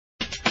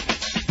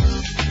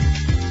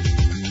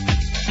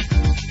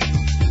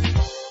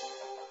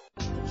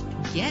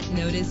Get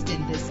noticed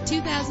in this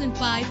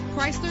 2005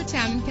 Chrysler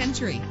Town &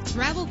 Country.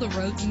 Travel the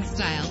roads in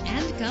style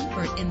and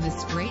comfort in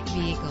this great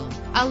vehicle.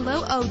 A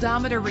low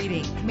odometer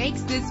reading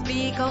makes this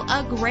vehicle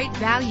a great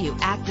value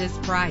at this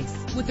price.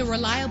 With a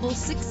reliable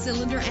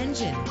 6-cylinder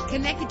engine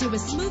connected to a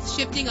smooth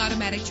shifting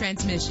automatic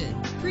transmission,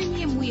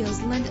 premium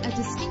wheels lend a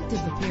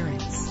distinctive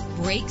appearance.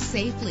 Brake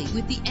safely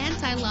with the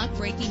anti-lock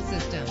braking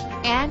system.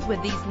 And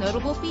with these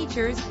notable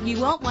features, you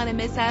won't want to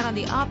miss out on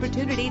the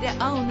opportunity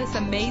to own this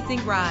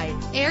amazing ride.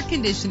 Air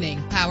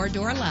conditioning, power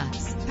door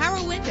locks,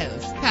 power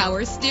windows,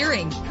 power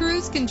steering,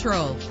 cruise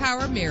control,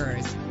 power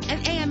mirrors,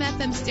 an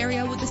AM/FM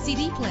stereo with a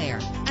CD player,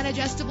 an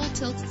adjustable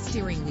tilt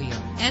steering wheel.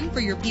 And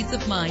for your peace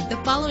of mind, the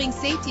following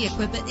safety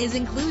equipment is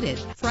included: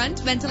 front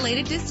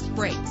ventilated disc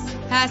brakes,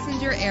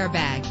 passenger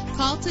airbag.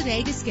 Call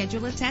today to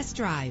schedule a test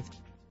drive.